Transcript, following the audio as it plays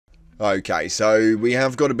Okay, so we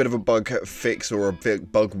have got a bit of a bug fix or a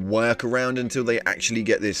bug workaround until they actually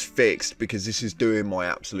get this fixed, because this is doing my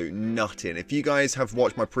absolute nut in. If you guys have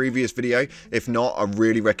watched my previous video, if not, I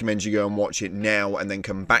really recommend you go and watch it now and then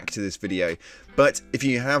come back to this video. But if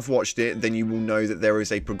you have watched it, then you will know that there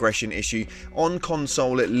is a progression issue on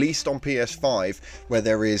console, at least on PS5, where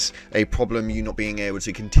there is a problem you not being able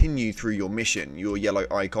to continue through your mission. Your yellow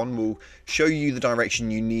icon will show you the direction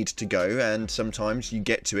you need to go, and sometimes you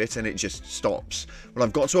get to it and it just stops. Well,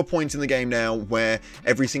 I've got to a point in the game now where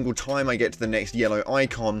every single time I get to the next yellow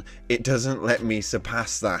icon, it doesn't let me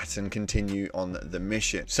surpass that and continue on the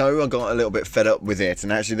mission. So I got a little bit fed up with it,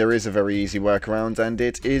 and actually there is a very easy workaround, and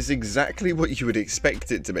it is exactly what you would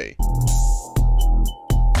expect it to be.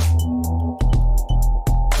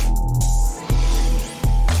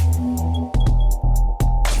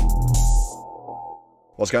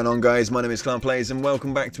 What's going on, guys? My name is ClownPlays and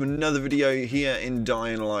welcome back to another video here in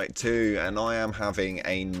Dying Light 2, and I am having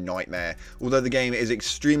a nightmare. Although the game is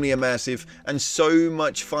extremely immersive and so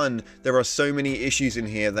much fun, there are so many issues in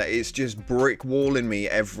here that it's just brick walling me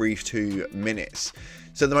every 2 minutes.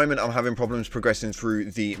 So at the moment I'm having problems progressing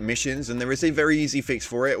through the missions, and there is a very easy fix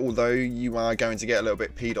for it, although you are going to get a little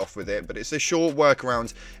bit peed off with it, but it's a short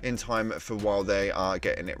workaround in time for while they are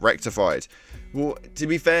getting it rectified. Well, to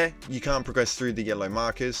be fair, you can't progress through the yellow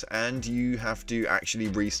markers, and you have to actually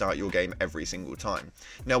restart your game every single time.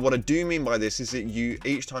 Now, what I do mean by this is that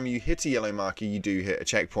each time you hit a yellow marker, you do hit a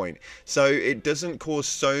checkpoint. So it doesn't cause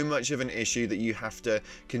so much of an issue that you have to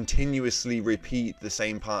continuously repeat the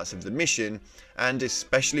same parts of the mission, and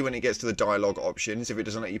especially when it gets to the dialogue options, if it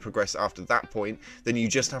doesn't let you progress after that point, then you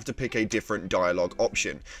just have to pick a different dialogue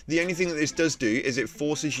option. The only thing that this does do is it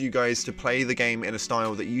forces you guys to play the game in a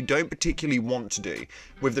style that you don't particularly want to do.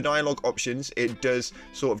 With the dialogue options, it does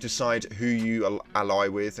sort of decide who you ally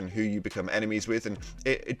with and who you become enemies with, and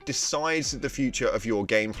it decides the future of your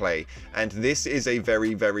gameplay, and this is a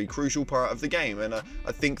very, very crucial part of the game, and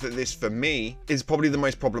I think that this, for me, is probably the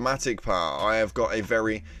most problematic part. I have got a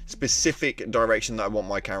very specific direction that I want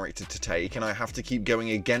my character to take, and I have to keep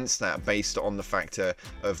going against that based on the factor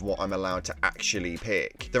of what I'm allowed to actually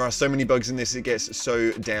pick. There are so many bugs in this, it gets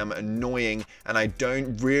so damn annoying, and I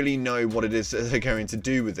don't really know what it is that they're going to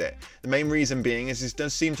do with it. The main reason being is this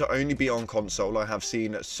does seem to only be on console. I have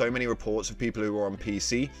seen so many reports of people who are on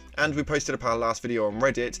PC, and we posted up our last video on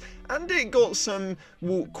Reddit, and it got some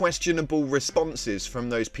questionable responses from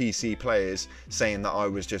those PC players saying that I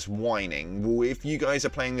was just whining. Well, if you guys are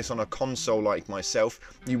playing this on a console like myself,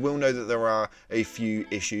 you will know that there are a few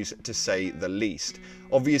issues, to say the least.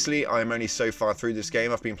 Obviously, I am only so far through this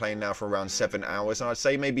game. I've been playing now for around 7 hours, and I'd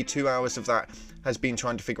say maybe 2 hours of that has been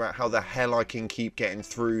trying to figure out how the hell I can keep getting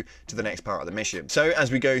through to the next part of the mission. So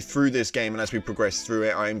as we go through this game and as we progress through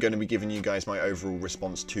it, I am going to be giving you guys my overall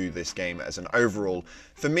response to this game as an overall.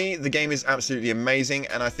 For me, the game is absolutely amazing,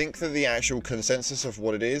 and I think that the actual consensus of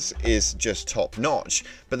what it is just top notch.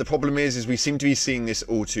 But the problem is we seem to be seeing this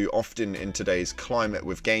all too often in today's climate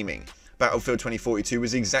with gaming. Battlefield 2042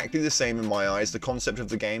 was exactly the same in my eyes. The concept of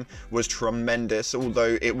the game was tremendous,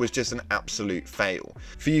 although it was just an absolute fail.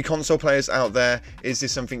 For you console players out there, is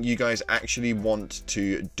this something you guys actually want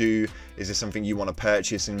to do? Is this something you want to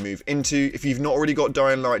purchase and move into? If you've not already got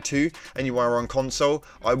Dying Light 2 and you are on console,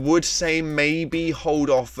 I would say maybe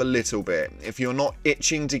hold off a little bit. If you're not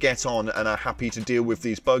itching to get on and are happy to deal with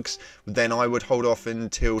these bugs, then I would hold off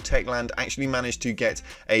until Techland actually managed to get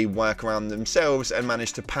a workaround themselves and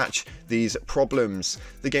managed to patch these problems.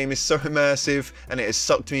 The game is so immersive and it has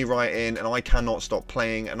sucked me right in, and I cannot stop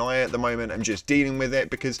playing, and I at the moment am just dealing with it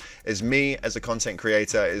because as a content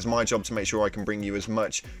creator, it is my job to make sure I can bring you as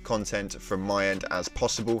much content from my end as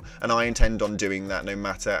possible, and I intend on doing that no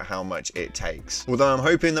matter how much it takes. Although I'm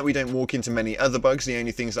hoping that we don't walk into many other bugs, the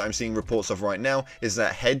only things that I'm seeing reports of right now is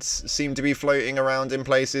that heads seem to be floating around in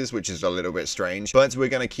places, which is a little bit strange, but we're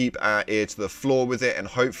going to keep our ear to the floor with it and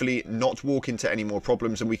hopefully not walk into any more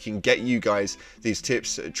problems, and we can get you guys these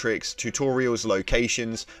tips, tricks, tutorials,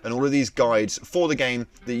 locations, and all of these guides for the game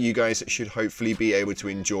that you guys should hopefully be able to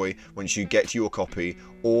enjoy once you get your copy,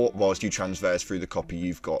 or whilst you transverse through the copy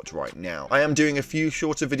you've got right now. I am doing a few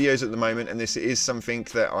shorter videos at the moment, and this is something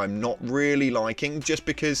that I'm not really liking, just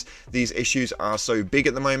because these issues are so big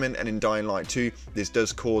at the moment, and in Dying Light 2 this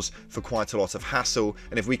does cause for quite a lot of hassle,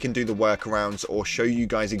 and if we can do the workarounds or show you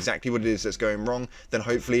guys exactly what it is that's going wrong, then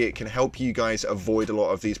hopefully it can help you guys avoid a lot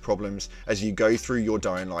of these problems as you go through your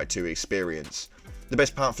Dying Light 2 experience. The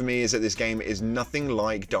best part for me is that this game is nothing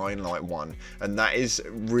like Dying Light 1, and that is a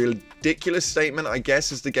ridiculous statement, I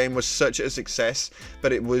guess, as the game was such a success,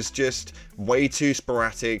 but it was just way too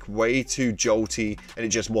sporadic, way too jolty, and it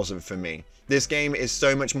just wasn't for me. This game is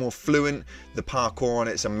so much more fluent, the parkour on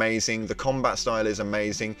it's amazing, the combat style is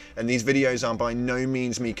amazing, and these videos are by no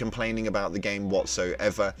means me complaining about the game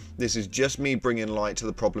whatsoever. This is just me bringing light to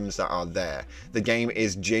the problems that are there. The game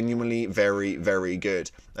is genuinely very, very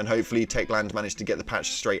good, and hopefully Techland managed to get the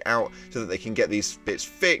patch straight out so that they can get these bits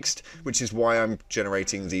fixed, which is why I'm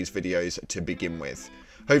generating these videos to begin with.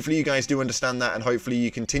 Hopefully you guys do understand that, and hopefully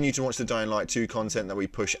you continue to watch the Dying Light 2 content that we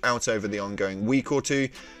push out over the ongoing week or two.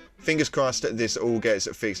 Fingers crossed this all gets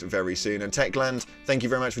fixed very soon. And Techland, thank you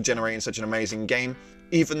very much for generating such an amazing game.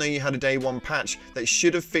 Even though you had a day one patch that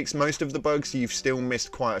should have fixed most of the bugs, you've still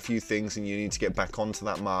missed quite a few things, and you need to get back onto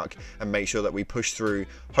that mark and make sure that we push through,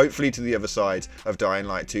 hopefully to the other side of Dying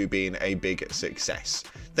Light 2 being a big success.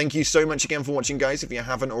 Thank you so much again for watching, guys. If you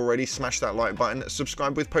haven't already, smash that like button,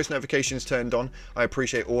 subscribe with post notifications turned on. I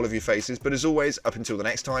appreciate all of your faces, but as always, up until the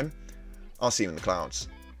next time, I'll see you in the clouds.